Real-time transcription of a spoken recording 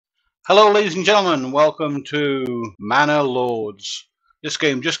Hello ladies and gentlemen, welcome to Manor Lords. This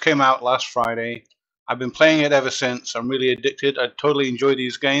game just came out last Friday. I've been playing it ever since. I'm really addicted. I totally enjoy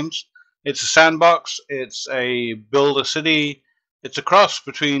these games. It's a sandbox, it's a build a city, it's a cross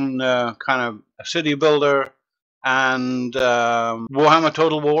between kind of a city builder and Warhammer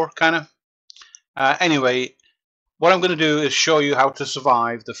Total War kind of. Anyway, what I'm going to do is show you how to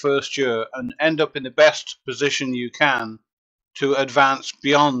survive the first year and end up in the best position you can to advance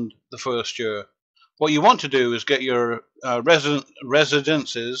beyond the first year. What you want to do is get your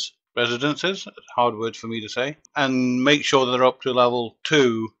residences, hard word for me to say, and make sure that they're up to level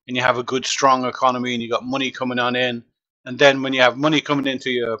 2 and you have a good strong economy and you got money coming on in. And then when you have money coming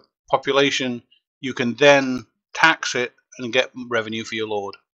into your population, you can then tax it and get revenue for your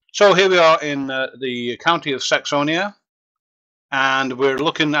lord. So here we are in the county of Saxonia, and we're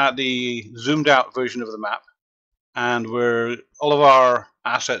looking at the zoomed out version of the map. And all of our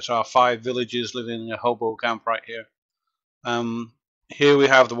assets are 5 villages living in a hobo camp right here. Here we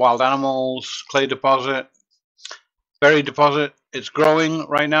have the wild animals, clay deposit, berry deposit. It's growing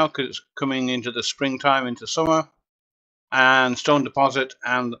right now because it's coming into the springtime, into summer, and stone deposit,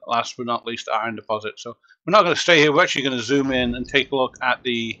 and last but not least, iron deposit. So we're not going to stay here. We're actually going to zoom in and take a look at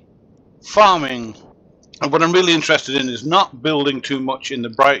the farming. And what I'm really interested in is not building too much in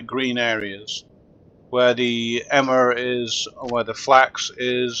the bright green areas, where the emmer is, or where the flax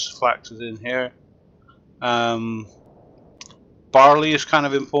is in here. Barley is kind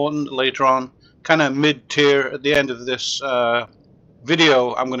of important later on, kind of mid-tier. At the end of this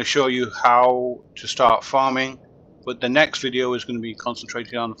video, I'm going to show you how to start farming, but the next video is going to be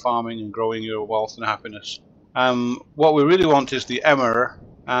concentrating on farming and growing your wealth and happiness. What we really want is the emmer,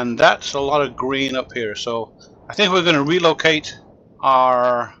 and that's a lot of green up here, so I think we're going to relocate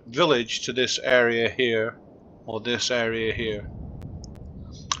our village to this area here, or this area here.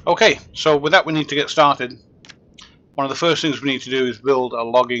 Okay, so with that we need to get started. One of the first things we need to do is build a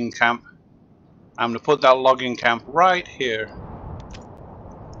logging camp. I'm going to put that logging camp right here.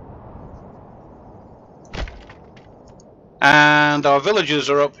 And our villagers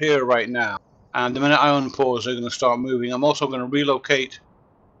are up here right now. And the minute I unpause, they're going to start moving. I'm also going to relocate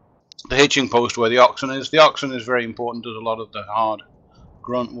the hitching post where the oxen is. The oxen is very important, does a lot of the hard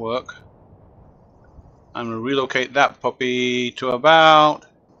grunt work. I'm going to relocate that puppy to about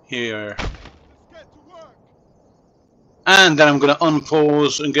here. And then I'm going to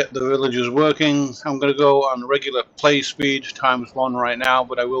unpause and get the villagers working. I'm going to go on regular play speed ×1 right now,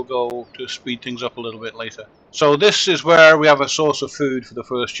 but I will go to speed things up a little bit later. So this is where we have a source of food for the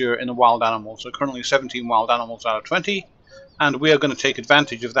first year in the wild animals. So currently 17 wild animals out of 20. And we are going to take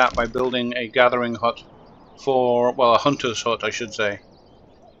advantage of that by building a gathering hut for, well, a hunter's hut, I should say.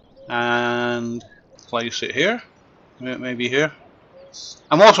 And place it here, maybe here.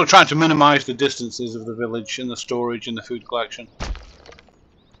 I'm also trying to minimize the distances of the village and the storage and the food collection.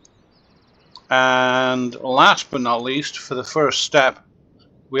 And last but not least, for the first step,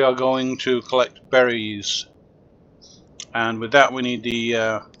 we are going to collect berries. And with that we need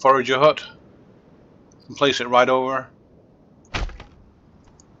the forager hut and place it right over.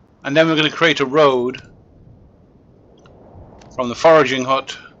 And then we're going to create a road from the foraging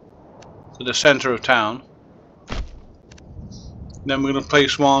hut to the center of town. Then we're going to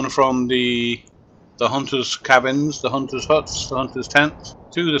place one from the hunters' cabins, the hunters' huts, the hunters' tents,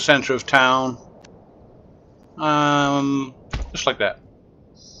 to the center of town. Just like that.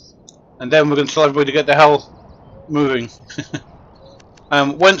 And then we're going to tell everybody to get the hell moving.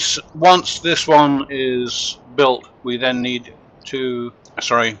 Once this one is built, we then need to...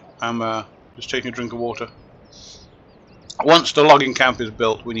 Sorry, I'm just taking a drink of water. Once the logging camp is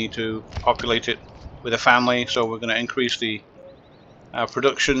built, we need to populate it with a family, so we're going to increase the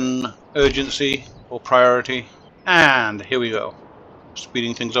production urgency or priority. And here we go.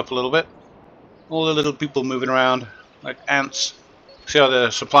 Speeding things up a little bit. All the little people moving around like ants. See how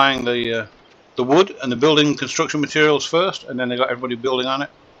they're supplying the wood and the building construction materials first, and then they got everybody building on it.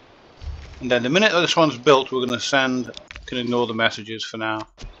 And then the minute that this one's built, we're going to send... Can ignore the messages for now.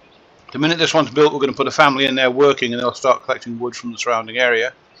 The minute this one's built, we're going to put a family in there working, and they'll start collecting wood from the surrounding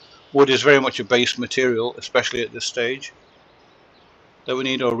area. Wood is very much a base material, especially at this stage, that we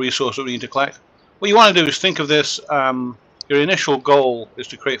need, or a resource that we need to collect. What you want to do is think of this, your initial goal is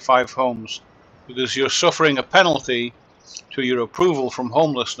to create 5 homes, because you're suffering a penalty to your approval from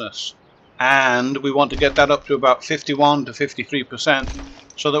homelessness, and we want to get that up to about 51 to 53%,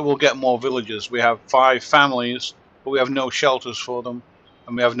 so that we'll get more villagers. We have 5 families, but we have no shelters for them,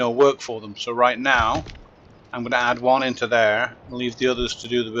 and we have no work for them. So right now, I'm going to add 1 into there, and leave the others to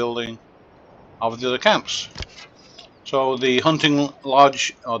do the building of the other camps. So the hunting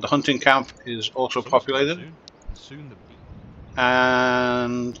lodge, or the hunting camp, is also populated.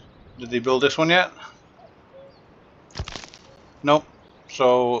 And did they build this one yet? Nope.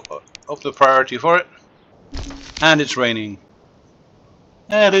 So up the priority for it. And it's raining.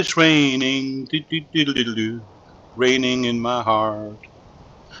 And it's raining. Raining in my heart.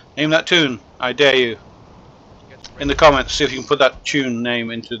 Name that tune. I dare you. In the comments, see if you can put that tune name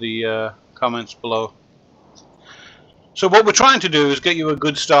into the comments below. So what we're trying to do is get you a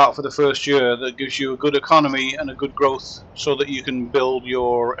good start for the first year that gives you a good economy and a good growth so that you can build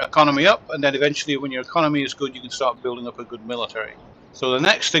your economy up, and then eventually when your economy is good you can start building up a good military. So the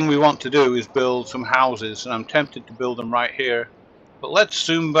next thing we want to do is build some houses, and I'm tempted to build them right here. But let's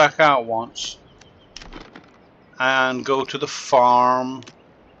zoom back out once and go to the farm,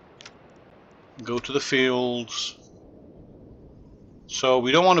 go to the fields. So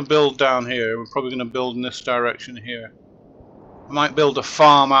we don't want to build down here, we're probably going to build in this direction here. I might build a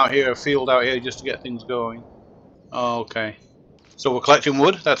farm out here, a field out here, just to get things going. Okay. So we're collecting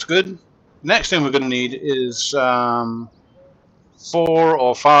wood, that's good. Next thing we're going to need is 4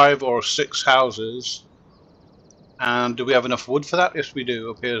 or 5 or 6 houses. And do we have enough wood for that? Yes, we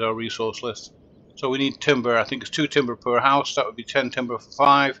do. Up here's our resource list. So we need timber. I think it's 2 timber per house. That would be 10 timber for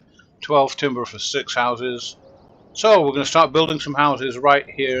 5, 12 timber for 6 houses. So we're going to start building some houses right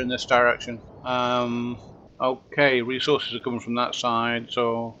here in this direction. Okay, resources are coming from that side,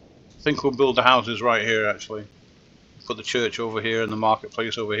 so I think we'll build the houses right here actually. Put the church over here and the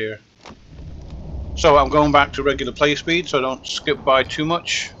marketplace over here. So I'm going back to regular play speed so I don't skip by too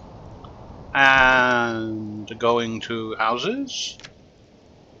much. And going to houses.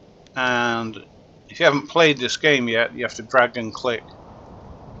 And if you haven't played this game yet, you have to drag and click.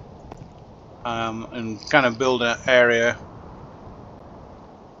 And kind of build an area.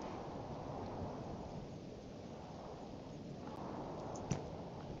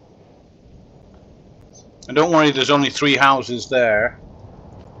 And don't worry, there's only 3 houses there.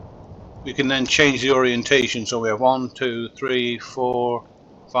 We can then change the orientation, so we have 1, 2, 3, 4,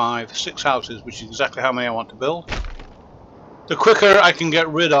 5, 6 houses, which is exactly how many I want to build. The quicker I can get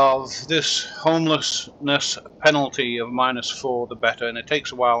rid of this homelessness penalty of -4, the better, and it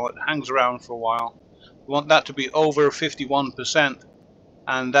takes a while, it hangs around for a while. We want that to be over 51%,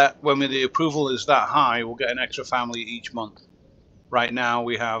 and that when the approval is that high, we'll get an extra family each month. Right now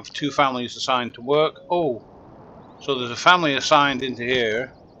we have 2 families assigned to work. Oh, so there's a family assigned into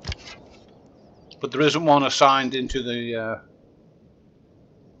here, but there isn't one assigned into the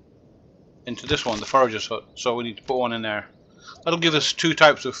into this one, the forager's hut. So we need to put one in there. That'll give us 2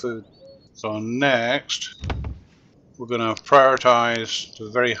 types of food. So next, we're going to prioritize to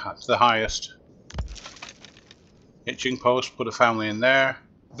the highest. Hitching post, put a family in there.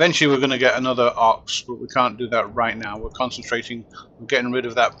 Eventually we're going to get another ox, but we can't do that right now. We're concentrating on getting rid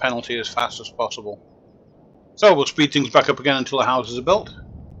of that penalty as fast as possible. So we'll speed things back up again until the houses are built.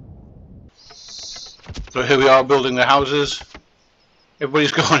 So here we are building the houses.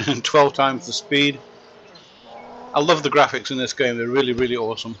 Everybody's going in 12 times the speed. I love the graphics in this game, they're really, really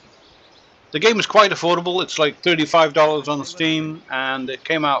awesome. The game is quite affordable, it's like $35 on Steam, and it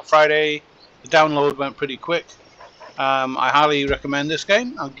came out Friday. The download went pretty quick. I highly recommend this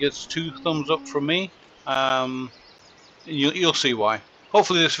game. I'll give it 2 thumbs up from me. You'll see why.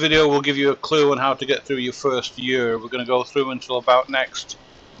 Hopefully this video will give you a clue on how to get through your first year. We're going to go through until about next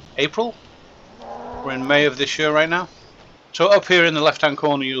April. We're in May of this year right now. So up here in the left hand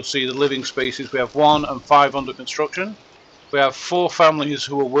corner you'll see the living spaces. We have 1 and 5 under construction. We have 4 families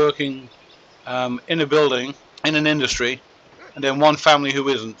who are working in a building, in an industry, and then 1 family who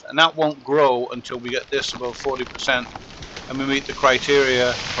isn't. And that won't grow until we get this above 40% and we meet the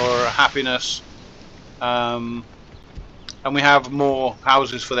criteria for happiness. And we have more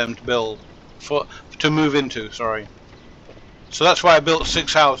houses for them to build, to move into, sorry. So that's why I built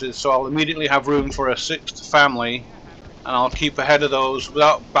 6 houses, so I'll immediately have room for a 6th family, and I'll keep ahead of those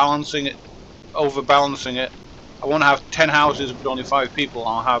without balancing it, overbalancing it. I won't have 10 houses with only 5 people,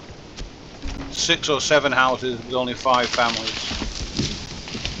 I'll have 6 or 7 houses with only 5 families.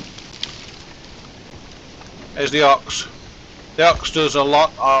 There's the ox. The ox does a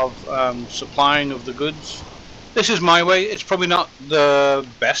lot of supplying of the goods. This is my way. It's probably not the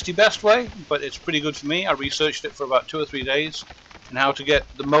best way, but it's pretty good for me. I researched it for about 2 or 3 days and how to get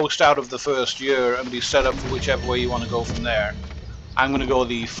the most out of the first year and be set up for whichever way you want to go from there. I'm going to go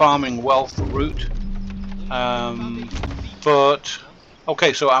the farming wealth route. But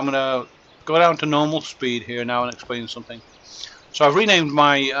okay, so I'm going to go down to normal speed here now and explain something. So I've renamed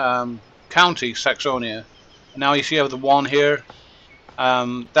my county Saxonia. Now you see I have the 1 here.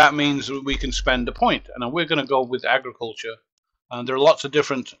 that means we can spend a point. And we're going to go with agriculture. There are lots of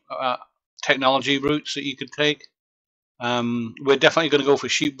different technology routes that you could take. We're definitely going to go for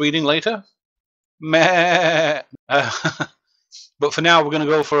sheep breeding later. Meh. But for now, we're going to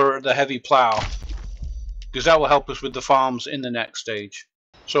go for the heavy plow, because that will help us with the farms in the next stage.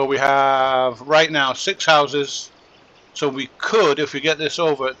 So we have right now 6 houses. So we could, if we get this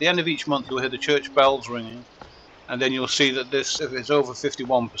over, at the end of each month you'll hear the church bells ringing, and then you'll see that this, if it's over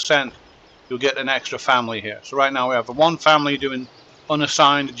 51%, you'll get an extra family here. So right now we have one family doing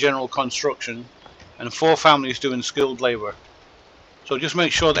unassigned general construction and 4 families doing skilled labor. So just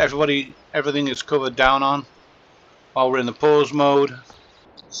make sure that everything is covered down on while we're in the pause mode.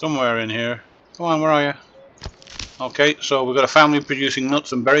 Somewhere in here. Come on, where are you? Okay, so we've got a family producing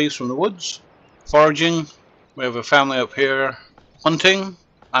nuts and berries from the woods. Foraging. We have a family up here. Hunting.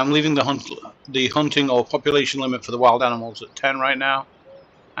 I'm leaving the hunting or population limit for the wild animals at 10 right now.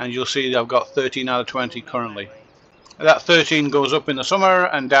 And you'll see I've got 13 out of 20 currently. That 13 goes up in the summer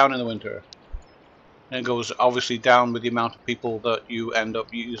and down in the winter. And it goes obviously down with the amount of people that you end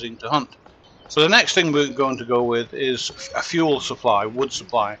up using to hunt. So the next thing we're going to go with is a fuel supply, wood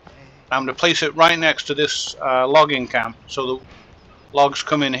supply. I'm going to place it right next to this logging camp, so the logs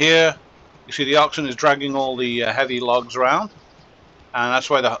come in here. You see the oxen is dragging all the heavy logs around, and that's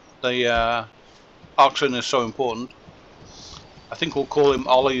why the oxen is so important. I think we'll call him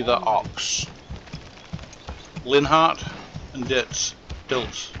Ollie the Ox. Linhart and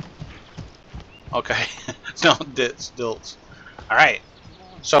Dilts. Okay, not Dits, Dilts. Alright,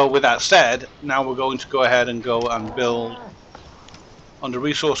 so with that said, now we're going to go ahead and go and build. Under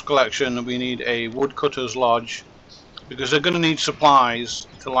resource collection, we need a woodcutter's lodge, because they're going to need supplies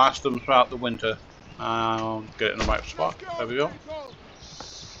to last them throughout the winter. I'll get it in the right spot. There we go.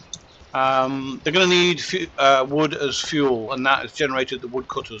 They're going to need wood as fuel, and that is generated at the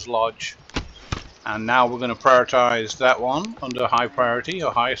woodcutter's lodge. And now we're going to prioritize that one under high priority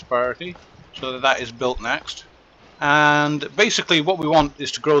or highest priority, so that is built next. And basically what we want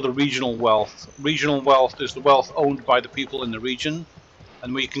is to grow the regional wealth. Regional wealth is the wealth owned by the people in the region.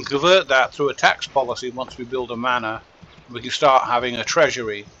 And we can convert that through a tax policy once we build a manor. We can start having a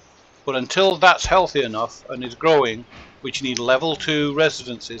treasury. But until that's healthy enough and is growing, which need level 2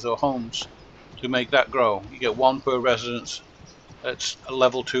 residences or homes to make that grow. You get 1 per residence. That's a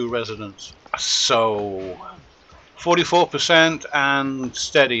level 2 residence. So 44% and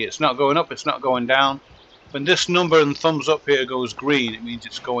steady. It's not going up, it's not going down. When this number and thumbs up here goes green, it means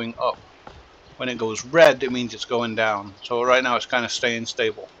it's going up. When it goes red, it means it's going down. So right now it's kind of staying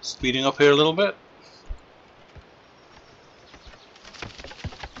stable. Speeding up here a little bit.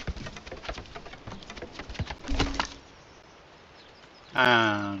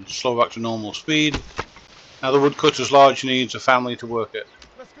 And slow back to normal speed. Now the woodcutter's lodge needs a family to work it.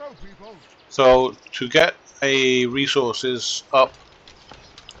 Let's go, people. So to get a resources up,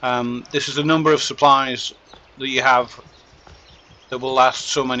 this is the number of supplies that you have that will last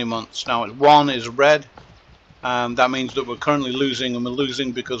so many months. Now 1 is red. That means that we're currently losing, and we're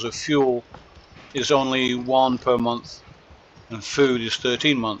losing because of fuel is only 1 per month, and food is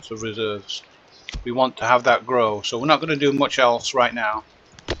 13 months of reserves. We want to have that grow, so we're not going to do much else right now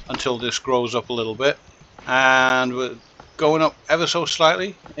until this grows up a little bit. And we're going up ever so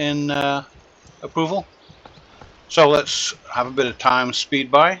slightly in approval. So let's have a bit of time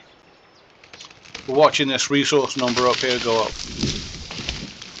speed by. We're watching this resource number up here go up.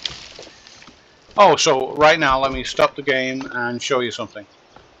 Oh, so right now let me stop the game and show you something.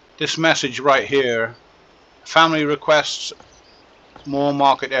 This message right here, family requests more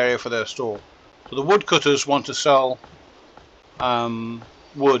market area for their stall. So the woodcutters want to sell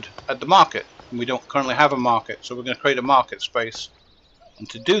wood at the market, and we don't currently have a market, so we're going to create a market space. And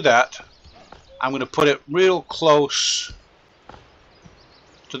to do that, I'm going to put it real close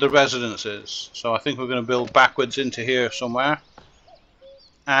to the residences. So I think we're going to build backwards into here somewhere.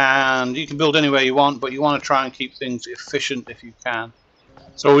 And you can build anywhere you want, but you want to try and keep things efficient if you can.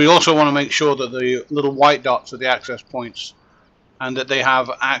 So we also want to make sure that the little white dots are the access points, and that they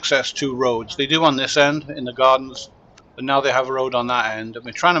have access to roads. They do on this end in the gardens, but now they have a road on that end, and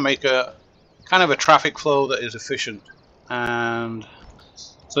we're trying to make a kind of a traffic flow that is efficient. And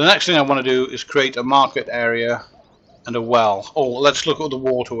so the next thing I want to do is create a market area and a well. Oh, let's look at the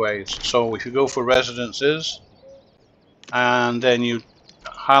waterways. So if you go for residences and then you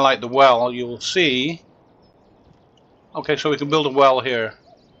highlight the well, you will see, okay, so we can build a well here.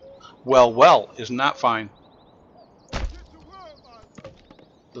 Well, isn't that fine?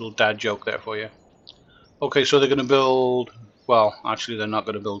 Little dad joke there for you. Okay, so they're going to build, well, actually they're not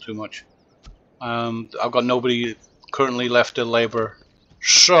going to build too much. I've got nobody currently left to labor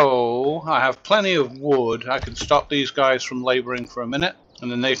So I have plenty of wood. I can stop these guys from laboring for a minute,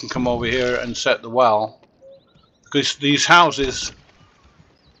 and then they can come over here and set the well. Because these houses,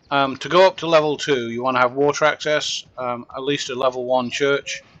 to go up to level 2, you want to have water access, at least a level 1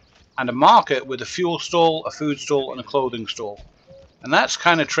 church, and a market with a fuel stall, a food stall, and a clothing stall. And that's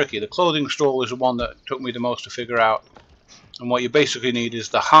kind of tricky. The clothing stall is the one that took me the most to figure out. And what you basically need is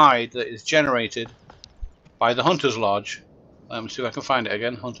the hide that is generated by the Hunter's Lodge. Let me see if I can find it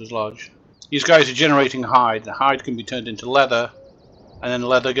again. Hunter's Lodge. These guys are generating hide. The hide can be turned into leather, and then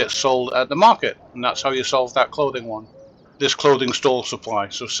leather gets sold at the market. And that's how you solve that clothing one. This clothing stall supply.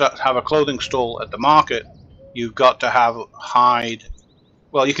 So have a clothing stall at the market. You've got to have hide.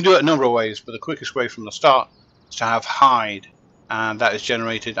 Well, you can do it a number of ways, but the quickest way from the start is to have hide, and that is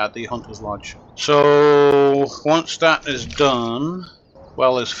generated at the Hunter's Lodge. So once that is done,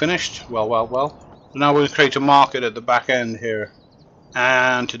 well is finished. Well. So now we're going to create a market at the back end here,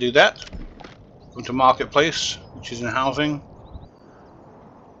 and to do that, go to marketplace, which is in housing.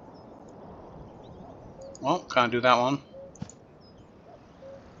 Well, can't do that one.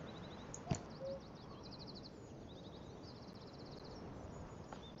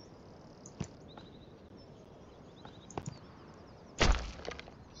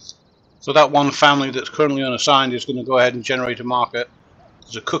 So that one family that's currently unassigned is going to go ahead and generate a market.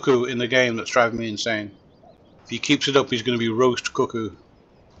 There's a cuckoo in the game that's driving me insane. If he keeps it up, he's going to be roast cuckoo.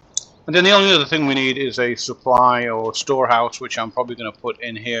 And then the only other thing we need is a supply or storehouse, which I'm probably going to put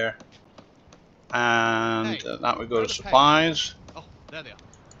in here. And that we go to supplies. Oh, there they are.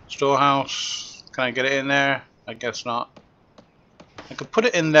 Storehouse. Can I get it in there? I guess not. I could put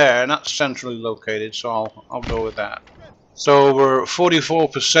it in there, and that's centrally located, so I'll go with that. So we're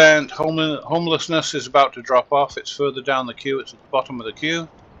 44%. Homelessness is about to drop off. It's further down the queue. It's at the bottom of the queue.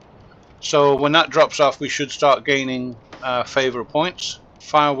 So when that drops off, we should start gaining favor points.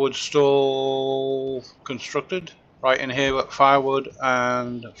 Firewood stall constructed. Right in here, we've got firewood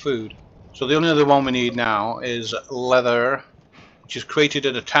and food. So the only other one we need now is leather, which is created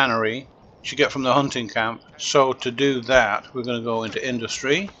at a tannery, which you get from the hunting camp. So to do that, we're going to go into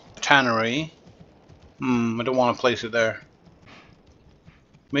industry, tannery. I don't want to place it there.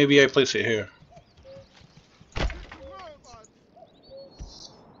 Maybe I place it here.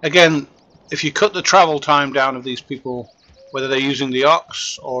 Again, if you cut the travel time down of these people, whether they're using the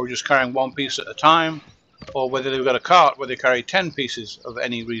ox or just carrying one piece at a time, or whether they've got a cart where they carry 10 pieces of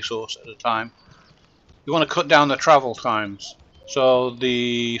any resource at a time, you want to cut down the travel times. So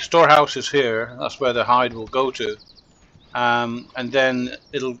the storehouse is here, that's where the hide will go to, and then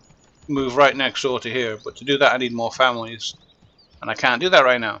it'll move right next door to here. But to do that I need more families, and I can't do that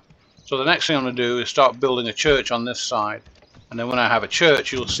right now. So the next thing I'm going to do is start building a church on this side, and then when I have a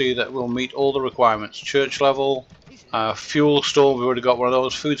church you'll see that we'll meet all the requirements. Church level, fuel stall, we've already got one of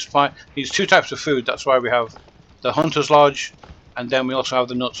those. Food supply, these two types of food, that's why we have the Hunter's Lodge, and then we also have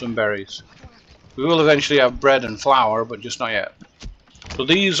the nuts and berries. We will eventually have bread and flour, but just not yet. So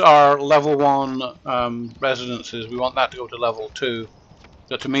these are level 1 residences. We want that to go to level 2.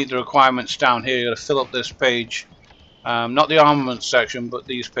 So to meet the requirements down here, you've got to fill up this page. Not the armament section, but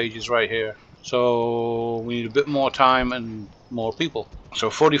these pages right here. So we need a bit more time and more people. So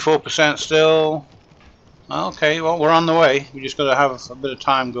 44% still. Okay, well, we're on the way. We just got to have a bit of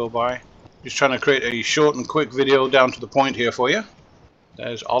time go by. Just trying to create a short and quick video down to the point here for you.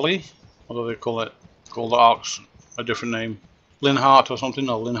 There's Ollie, although they call the ox a different name. Linhart or something,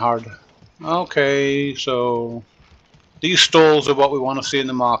 or Linhard. Okay, so these stalls are what we want to see in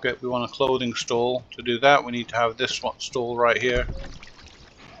the market. We want a clothing stall. To do that, we need to have this stall right here.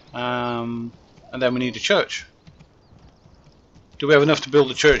 And then we need a church. Do we have enough to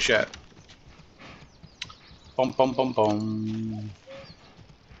build a church yet? Bum bum bum bum.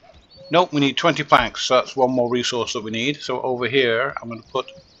 Nope, we need 20 planks, so that's one more resource that we need. So over here, I'm going to put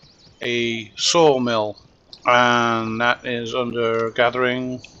a sawmill, and that is under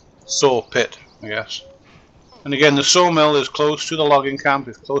gathering saw pit, I guess. And again, the sawmill is close to the logging camp,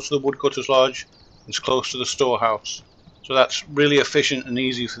 it's close to the woodcutter's lodge, it's close to the storehouse. So that's really efficient and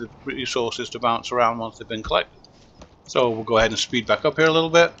easy for the resources to bounce around once they've been collected. So we'll go ahead and speed back up here a little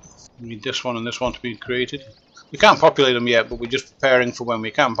bit. We need this one and this one to be created. We can't populate them yet, but we're just preparing for when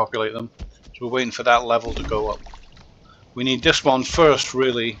we can populate them. So we're waiting for that level to go up. We need this one first,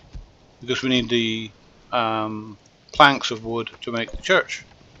 really, because we need the planks of wood to make the church.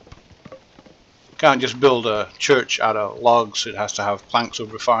 You can't just build a church out of logs, it has to have planks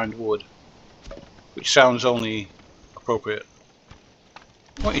of refined wood, which sounds only appropriate.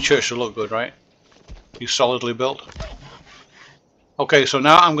 You want your church to look good, right? Be solidly built. Okay, so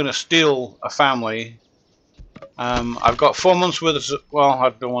now I'm going to steal a family I've got 4 months worth of, well, I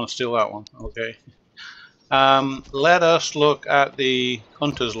don't want to steal that one. Okay. Let us look at the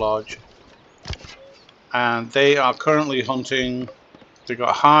Hunter's Lodge. And they are currently hunting. They've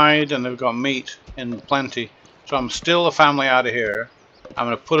got hide and they've got meat in plenty. So I'm still a family out of here. I'm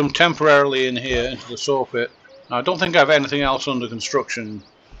going to put them temporarily in here into the saw pit. Now, I don't think I have anything else under construction.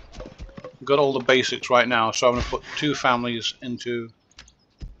 We've got all the basics right now, so I'm going to put 2 families into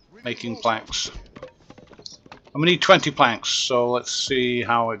making planks. I'm going to need 20 planks, so let's see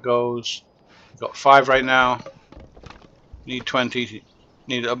how it goes. We've got 5 right now. Need 20.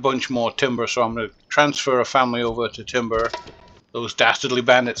 Need a bunch more timber, so I'm going to transfer a family over to timber. Those dastardly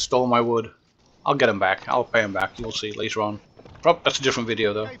bandits stole my wood. I'll get them back. I'll pay them back. You'll see later on. That's a different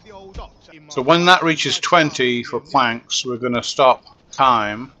video though. So when that reaches 20 for planks, we're going to stop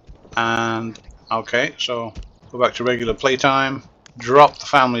time. And okay, so go back to regular playtime. Drop the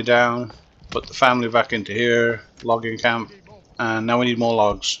family down. Put the family back into here. Logging camp. And now we need more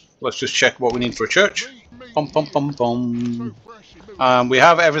logs. Let's just check what we need for a church. Pum pum pum pum. We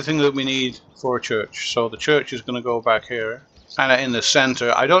have everything that we need for a church. So the church is going to go back here. Kind of in the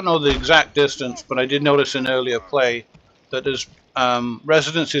center. I don't know the exact distance, but I did notice in earlier play that as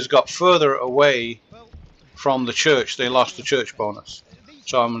residences got further away from the church, they lost the church bonus.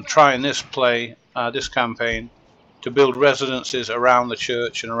 So I'm trying this play, this campaign, to build residences around the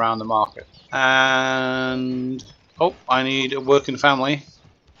church and around the market. And oh, I need a working family.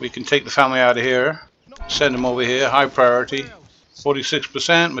 We can take the family out of here, send them over here, high priority,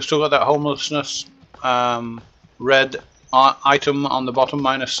 46%. We still got that homelessness red item on the bottom,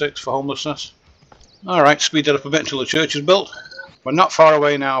 -6 for homelessness. Alright, speed that up a bit until the church is built. We're not far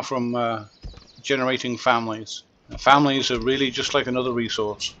away now from generating families. And families are really just like another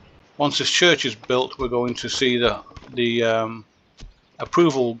resource. Once this church is built, we're going to see the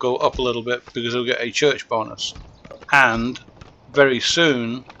approval go up a little bit because we'll get a church bonus. And very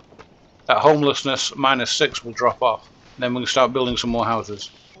soon, that homelessness -6 will drop off. And then we can start building some more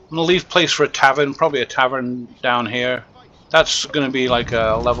houses. I'm going to leave place for a tavern, probably a tavern down here. That's going to be like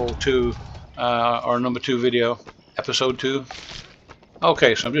a level 2 or number 2 video, episode 2.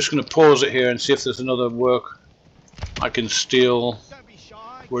 Okay, so I'm just going to pause it here and see if there's another work I can steal.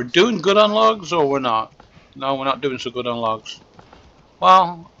 We're doing good on logs or we're not? No, we're not doing so good on logs.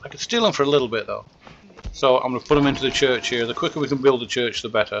 Well, I could steal them for a little bit though. So I'm going to put them into the church here. The quicker we can build the church, the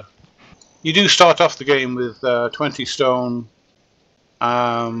better. You do start off the game with 20 stone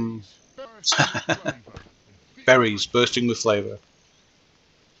berries bursting with flavor.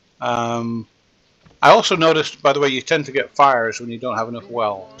 I also noticed, by the way, you tend to get fires when you don't have enough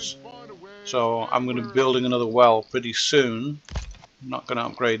wells. So I'm going to be building another well pretty soon. I'm not going to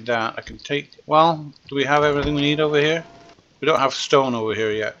upgrade that. I can take... Well, do we have everything we need over here? We don't have stone over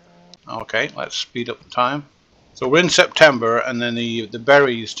here yet. Okay, let's speed up the time. So we're in September, and then the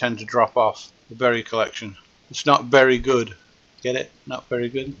berries tend to drop off, the berry collection. It's not very good. Get it? Not very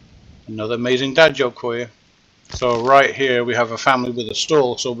good. Another amazing dad joke for you. So right here we have a family with a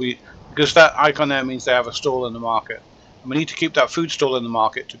stall, so because that icon there means they have a stall in the market. And we need to keep that food stall in the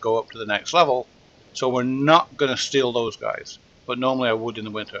market to go up to the next level. So we're not going to steal those guys. But normally I would in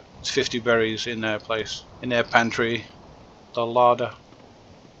the winter. It's 50 berries in their place, in their pantry. The larder.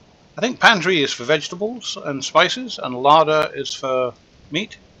 I think pantry is for vegetables and spices, and larder is for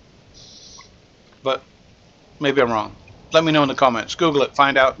meat. But maybe I'm wrong. Let me know in the comments. Google it,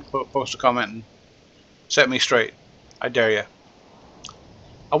 find out, post a comment, and set me straight. I dare you.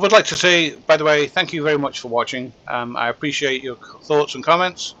 I would like to say, by the way, thank you very much for watching. I appreciate your thoughts and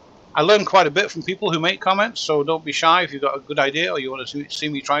comments. I learn quite a bit from people who make comments, so don't be shy if you've got a good idea or you want to see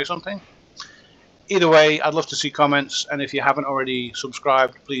me try something. Either way, I'd love to see comments, and if you haven't already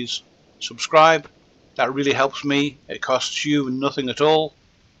subscribed, please subscribe. That really helps me. It costs you nothing at all,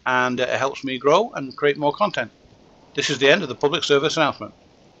 and it helps me grow and create more content. This is the end of the public service announcement.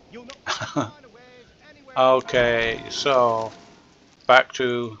 Okay, so back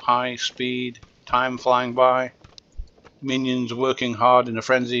to high speed, time flying by, minions working hard in a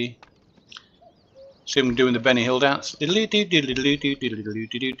frenzy. See them doing the Benny Hill dance.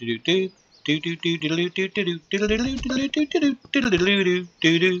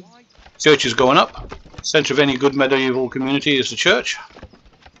 Church is going up. Centre of any good medieval community is the church,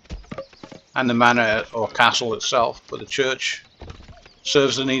 and the manor or castle itself, but the church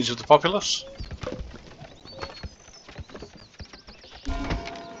serves the needs of the populace.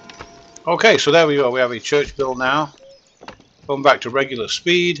 Okay, so there we go. We have a church built now. Going back to regular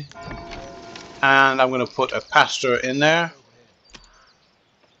speed, and I'm going to put a pastor in there.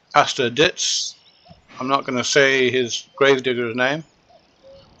 Pastor Ditz. I'm not going to say his gravedigger's name.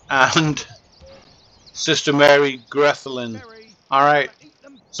 And Sister Mary Grethelin. Alright,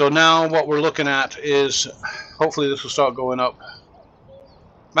 so now what we're looking at is, hopefully this will start going up.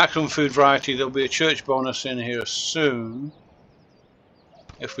 Maximum food variety, there'll be a church bonus in here soon.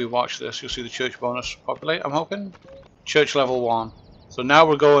 If we watch this, you'll see the church bonus populate, I'm hoping. Church level 1. So now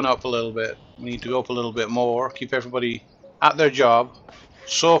we're going up a little bit. We need to go up a little bit more, keep everybody at their job.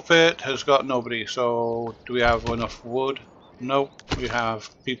 Saw pit has got nobody, so do we have enough wood? Nope. We have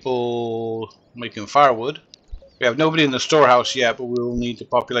people making firewood. We have nobody in the storehouse yet, but we will need to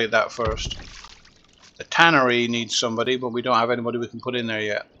populate that first. The tannery needs somebody, but we don't have anybody we can put in there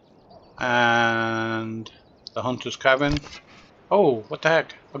yet. And the hunter's cabin. Oh, what the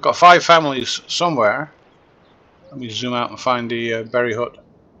heck? I've got 5 families somewhere. Let me zoom out and find the berry hut.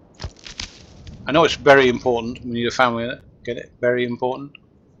 I know it's very important. We need a family in it. Get it? Very important.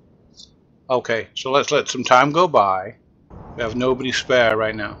 Okay, so let's let some time go by. We have nobody spare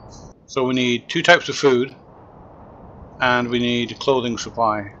right now. So we need 2 types of food. And we need clothing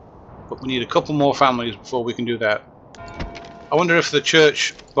supply. But we need a couple more families before we can do that. I wonder if the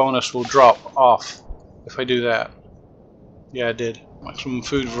church bonus will drop off if I do that. Yeah, it did. Maximum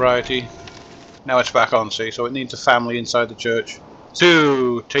food variety. Now it's back on, see, so it needs a family inside the church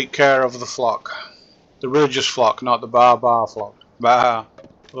to take care of the flock. The religious flock, not the bar flock. Bah.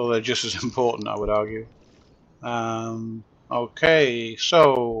 Well, they're just as important, I would argue. Okay,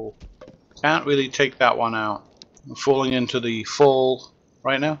 so can't really take that one out. We're falling into the fall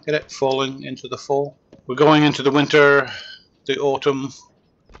right now. Get it? Falling into the fall. We're going into the winter, the autumn.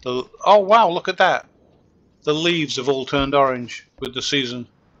 Oh wow, look at that. The leaves have all turned orange with the season.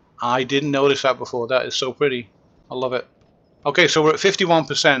 I didn't notice that before. That is so pretty. I love it. Okay, so we're at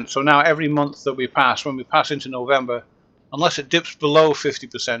 51%. So now every month that we pass, when we pass into November, unless it dips below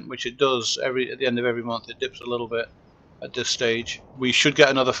 50%, which it does at the end of every month, it dips a little bit at this stage, we should get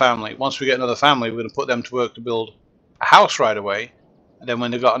another family. Once we get another family, we're going to put them to work to build a house right away. And then when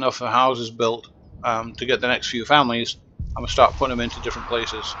they've got enough houses built to get the next few families, I'm going to start putting them into different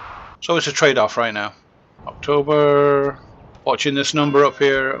places. So it's a trade-off right now. October, watching this number up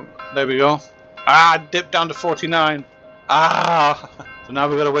here, there we go. Ah, dipped down to 49. Ah, so now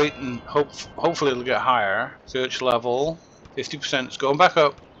we've got to wait and hopefully it'll get higher. Search level, 50%, it's going back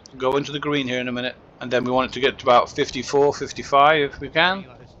up. We'll go into the green here in a minute. And then we want it to get to about 54, 55 if we can.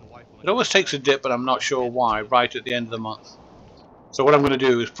 It always takes a dip, but I'm not sure why, right at the end of the month. So what I'm going to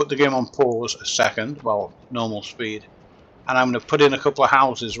do is put the game on pause a second, well, normal speed. And I'm going to put in a couple of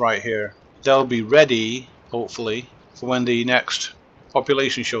houses right here. They'll be ready, hopefully, for when the next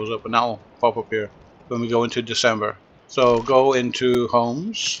population shows up, and that'll pop up here when we go into December. So go into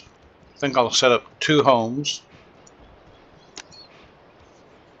homes. I think I'll set up 2 homes.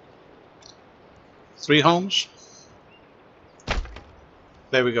 3 homes.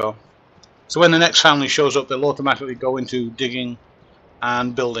 There we go. So when the next family shows up, they'll automatically go into digging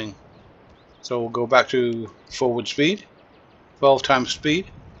and building. So we'll go back to forward speed, 12 times speed,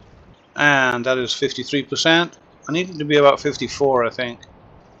 and that is 53%. I need it to be about 54, I think,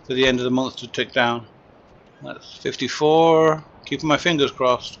 to the end of the month to tick down. That's 54. Keeping my fingers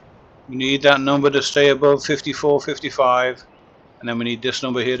crossed. We need that number to stay above 54, 55, and then we need this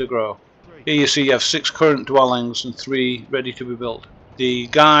number here to grow. Here you see you have 6 current dwellings and 3 ready to be built. The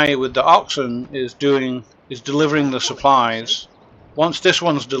guy with the oxen is delivering the supplies. Once this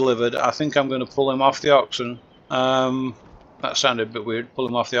one's delivered, I think I'm going to pull him off the oxen. That sounded a bit weird, pull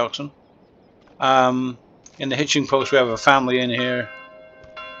him off the oxen. In the hitching post we have a family in here.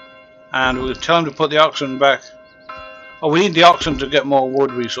 And we'll tell him to put the oxen back. Oh, we need the oxen to get more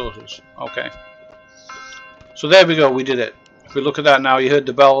wood resources. Okay. So there we go, we did it. If we look at that now, you heard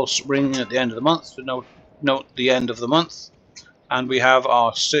the bells ringing at the end of the month to note the end of the month. And we have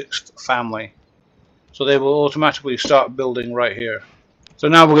our 6th family. So they will automatically start building right here. So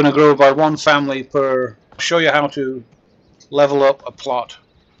now we're going to grow by 1 family per. Show you how to level up a plot.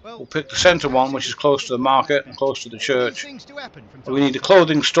 We'll pick the center one, which is close to the market and close to the church. We need a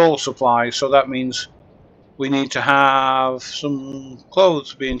clothing stall supply, so that means we need to have some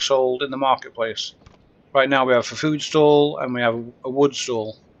clothes being sold in the marketplace. Right now we have a food stall and we have a wood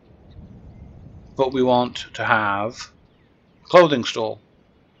stall. But we want to have a clothing stall.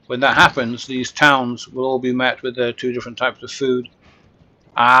 When that happens, these towns will all be met with their 2 different types of food.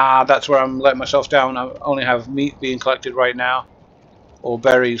 Ah, that's where I'm letting myself down. I only have meat being collected right now, or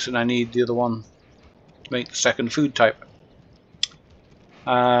berries, and I need the other one to make the 2nd food type.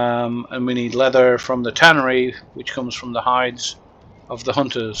 And we need leather from the tannery, which comes from the hides of the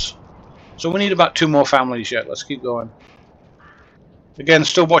hunters. So we need about 2 more families yet. Let's keep going. Again,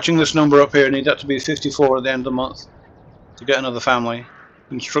 still watching this number up here. I need that to be 54 at the end of the month to get another family.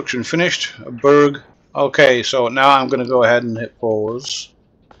 Construction finished. A burg Okay, so now I'm going to go ahead and hit pause.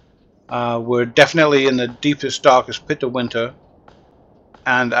 We're definitely in the deepest, darkest pit of winter,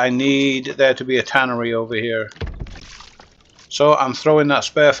 and I need there to be a tannery over here. So I'm throwing that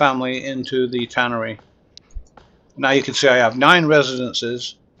spare family into the tannery. Now you can see I have 9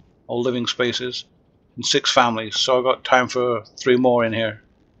 residences, or living spaces, and 6 families, so I've got time for 3 more in here,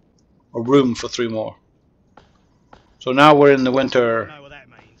 or room for 3 more. So now we're in the winter.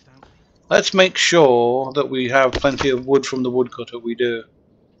 Let's make sure that we have plenty of wood from the woodcutter. We do.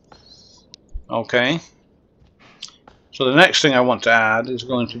 Okay. So the next thing I want to add is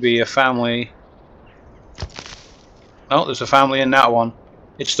going to be a family. Oh, there's a family in that one.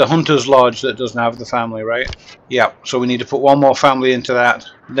 It's the Hunter's Lodge that doesn't have the family, right? Yeah, so we need to put one more family into that.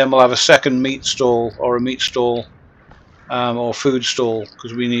 Then we'll have a second meat stall, or a meat stall, or food stall,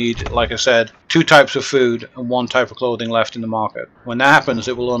 because we need, like I said, 2 types of food and 1 type of clothing left in the market. When that happens,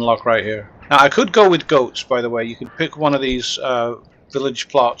 it will unlock right here. Now, I could go with goats, by the way. You could pick one of these village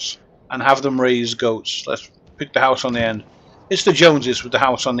plots and have them raise goats. Let's pick the house on the end. It's the Joneses with the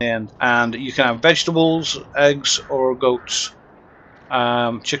house on the end, and you can have vegetables, eggs, or goats.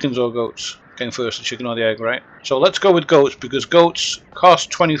 Chickens or goats came first, the chicken or the egg, right? So let's go with goats, because goats cost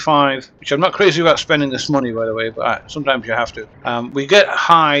 25, which I'm not crazy about spending this money, by the way, but sometimes you have to. We get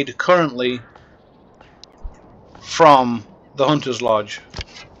hide currently from the Hunter's Lodge.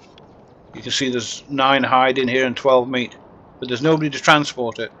 You can see there's 9 hide in here and 12 meat, but there's nobody to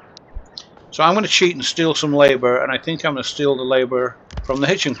transport it. So I'm going to cheat and steal some labor, and I think I'm going to steal the labor from the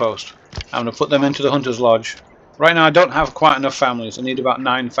hitching post. I'm going to put them into the Hunter's Lodge. Right now I don't have quite enough families. I need about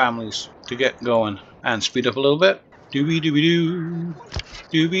 9 families to get going. And speed up a little bit. Doobie doobie doo.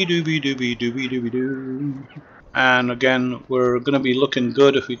 Doobie doobie doobie doobie doobie doo. And again, we're going to be looking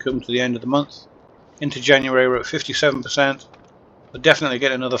good if we come to the end of the month. Into January we're at 57%. We'll definitely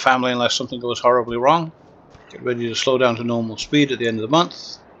get another family unless something goes horribly wrong. Get ready to slow down to normal speed at the end of the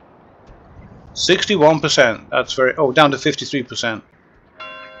month. 61%. That's very... Oh, down to 53%.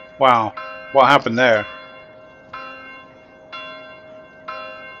 Wow. What happened there?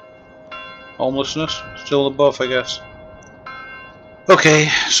 Homelessness? Still the buff, I guess. Okay,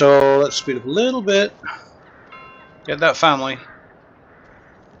 so let's speed up a little bit. Get that family.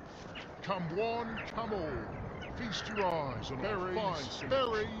 Come one, come all. Feast your eyes on berries.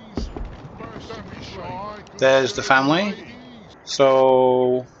 Don't be shy. There's the family.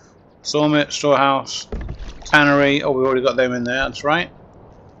 So, sawmill, storehouse, tannery. Oh, we already got them in there. That's right.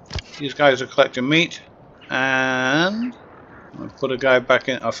 These guys are collecting meat, and I'll put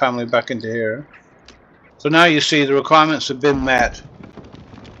a family back into here. So now you see the requirements have been met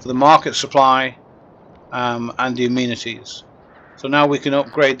for the market supply and the amenities. So now we can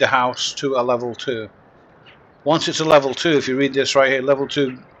upgrade the house to a level 2. Once it's a level 2, if you read this right here, level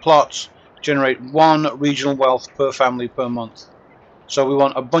 2 plots generate 1 regional wealth per family per month. So we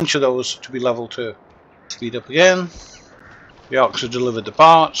want a bunch of those to be level 2. Speed up again. The ox has delivered the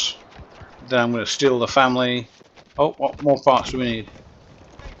parts. Then I'm going to steal the family. Oh, what more parts do we need?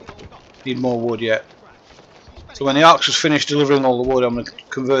 Need more wood yet. So when the ox has finished delivering all the wood, I'm going to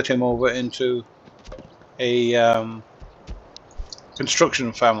convert him over into a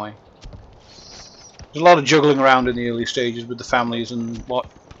construction family. There's a lot of juggling around in the early stages with the families and what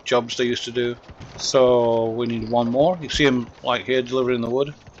jobs they used to do. So we need 1 more. You see him like here delivering the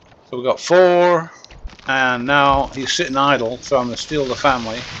wood. So we've got 4, and now he's sitting idle, so I'm going to steal the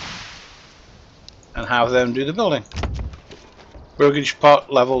family and have them do the building. Burgage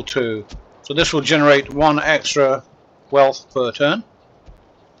pot level 2. So this will generate 1 extra wealth per turn.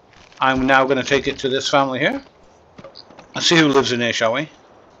 I'm now going to take it to this family here. Let's see who lives in here, shall we?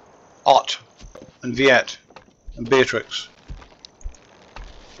 Ott and Viet and Beatrix.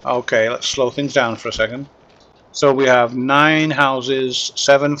 Okay, let's slow things down for a second. So we have 9 houses,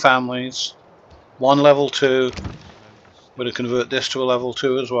 7 families, 1 level 2. We're going to convert this to a level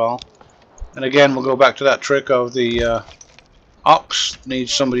 2 as well. And again, we'll go back to that trick of the ox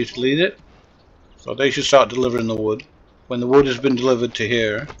needs somebody to lead it. So they should start delivering the wood. When the wood has been delivered to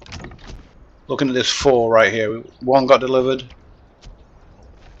here, looking at this 4 right here, 1 got delivered.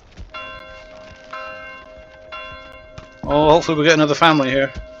 Oh, hopefully we get another family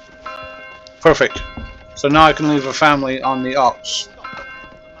here. Perfect. So now I can leave a family on the ox,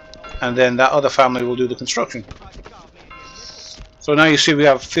 and then that other family will do the construction. So now you see we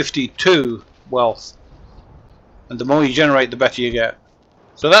have 52 wealth, and the more you generate, the better you get.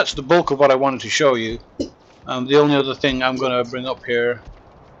 So that's the bulk of what I wanted to show you. The only other thing I'm going to bring up here...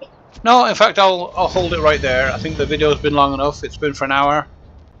 No, in fact I'll hold it right there. I think the video's been long enough. It's been for an hour.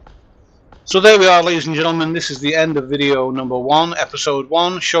 So there we are, ladies and gentlemen. This is the end of video number 1, episode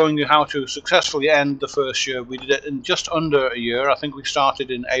 1, showing you how to successfully end the first year. We did it in just under a year. I think we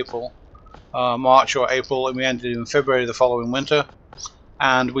started in April, March or April, and we ended in February the following winter.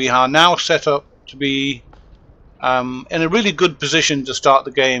 And we are now set up to be in a really good position to start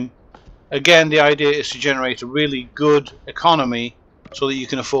the game. Again, the idea is to generate a really good economy so that you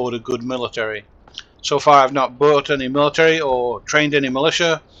can afford a good military. So far I've not bought any military or trained any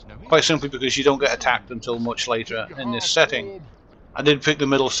militia, quite simply because you don't get attacked until much later in this setting. I did pick the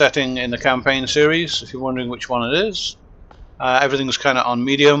middle setting in the campaign series, if you're wondering which one it is. Everything's kind of on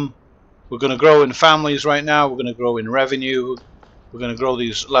medium. We're going to grow in families right now, we're going to grow in revenue, we're going to grow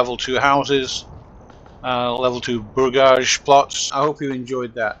these level 2 houses. Level 2 burgage plots. I hope you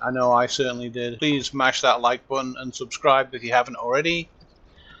enjoyed that. I know I certainly did. Please smash that like button and subscribe if you haven't already.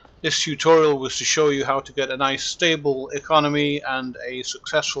 This tutorial was to show you how to get a nice stable economy and a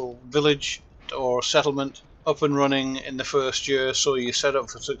successful village or settlement up and running in the first year, so you're set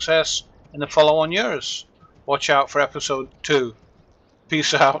up for success in the follow-on years. Watch out for episode 2.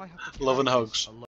 Peace out. Love and hugs.